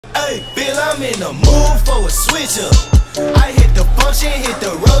Hey, Bill, I'm in the mood for a switch up. I hit the function, hit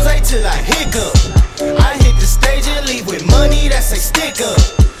the rose till I hiccup. I hit the stage and leave with money that's a stick up.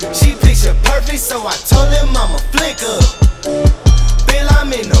 She picture perfect, so I told him I'ma flick up. Bill,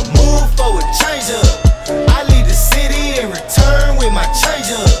 I'm in the mood for a change up. I leave the city and return with my change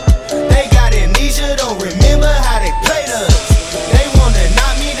up. They got amnesia, don't remember how they played us. They wanna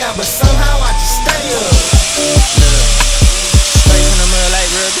knock me down, but somehow I just stay up. Straight from the mud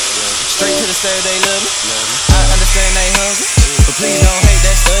like rubber. Straight to the stage, they love me. I understand they hungry, but please don't hate,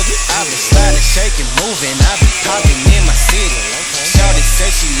 that's ugly. I been sliding, shaking, moving, I been popping in my city. Shawty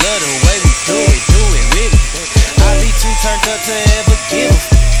say she love the way we do it with me. I be too turned up to ever give a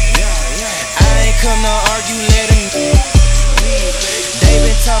I ain't come to argue, let them. They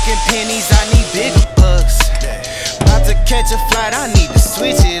been talking pennies, I need bigger bucks. About to catch a flight, I need to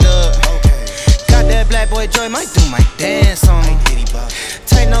switch it up. Got that black boy joy, might do my dance on him.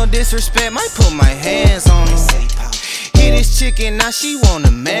 Take no disrespect, might put my hands on him. Hit this chicken, now she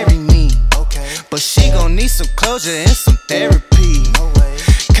wanna marry me. But she gon' need some closure and some therapy.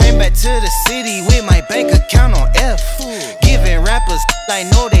 Came back to the city with my bank account on F. Giving rappers I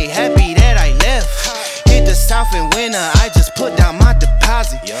know they happy that I left. Hit the south in winter, I just put down my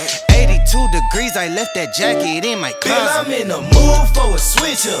deposit. 82 degrees, I left that jacket in my closet. Bill, I'm in the mood for a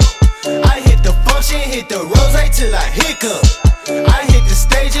switch up. I hit the function, hit the rose till I hiccup. I hit the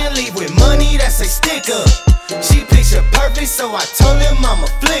stage and leave with money that's a stick up. She picture perfect, so I told him I'ma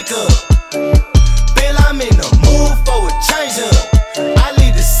flick up. Bill, I'm in the mood for a change up. I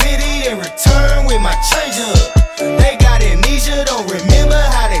leave the city and return with my change up. They got amnesia, don't remember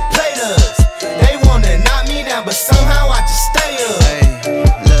how they played us. They wanna knock me down, but somehow I just stay up. Hey,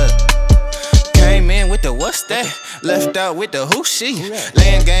 look, came in with the what's that? Left out with the who she.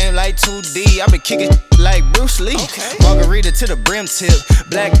 Laying game like 2D, I been kicking like Bruce Lee. Margarita to the brim tip,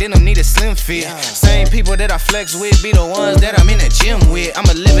 black denim need a slim fit. Same people that I flex with be the ones that I'm in the gym with. I'm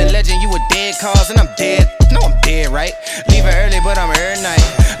a living legend, you a dead cause and I'm dead. No, I'm dead, right? Leaving early, but I'm here at night.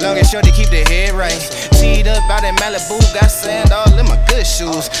 Long and short to keep the head right. Teed up out in Malibu, got sand all in my good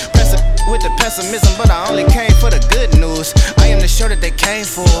shoes. Press with the pessimism, but I only came for the good news. I am the show that they came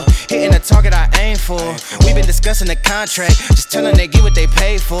for, hitting the target I aim for. We've been discussing the contract, just telling they get what they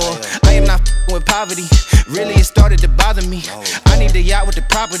paid for. I am not with poverty, really it started to bother me. I need the yacht with the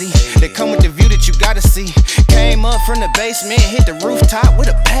property, that come with the view that you gotta see. Came up from the basement, hit the rooftop with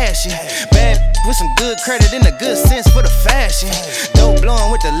a passion. Bad with some good credit and a good sense for the fashion. Dope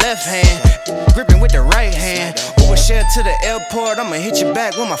blowing with the left hand, gripping with the right hand. Uber share to the airport, I'ma hit you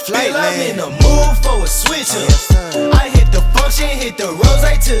back when my flight land. I'm in the land. mood for a switch up. I hit the function, hit the rose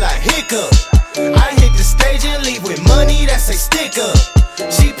till I hiccup. I hit the stage and leave with money that's a stick up.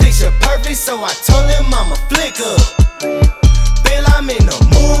 She picture perfect, so I told him I'ma flick up. Bill, I'm in the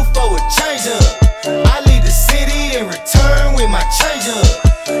mood for a change up. I leave the city and return with my change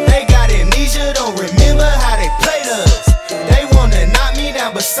up. They got amnesia, don't remember how they played us. They wanna knock me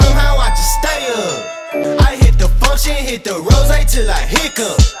down, but somehow I just stay up. I hit the function, hit the rose till I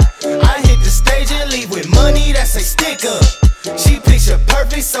hiccup. I hit the stage and leave with money that's a stick up. She picture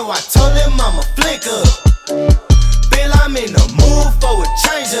perfect, so I told him I'ma flick up. Bill, I'm in the mood for a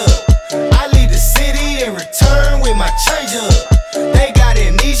change up. I leave the city and return with my change up. They got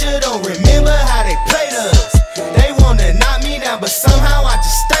amnesia, don't remember how they played us. They wanna knock me down, but somehow I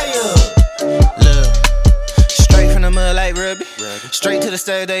just stay up. Look, straight from the mud like rugby. Straight to the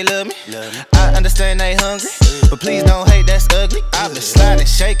stage, they love me. I understand they hungry, but please don't hate, that's ugly. I been sliding,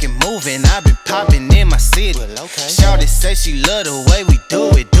 shaking, moving, I been popping in my city. Shawty say she love the way we do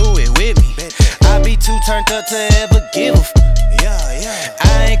it with me. I be too turned up to ever give a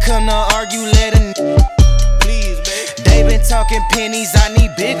I ain't come to argue, let them. They been talking pennies, I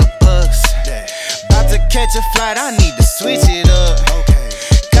need bigger bucks. About to catch a flight, I need to switch it up.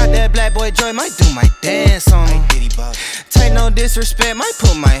 Got that black boy joy, might do my dance on him. Take no disrespect, might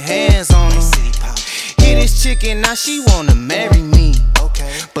put my hands on him. Hit this chicken, now she wanna marry me.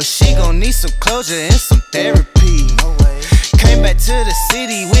 But she gon' need some closure and some therapy. Came back to the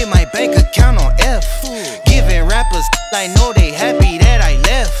city with my bank account on F. Giving rappers I know they happy that I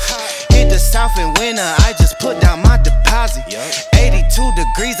left. Hit the south in winter, I just put down my deposit. 82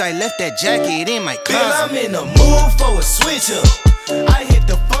 degrees, I left that jacket in my closet. Bill, I'm in the mood for a switch up. I hit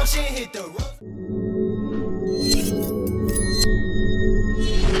the function, hit the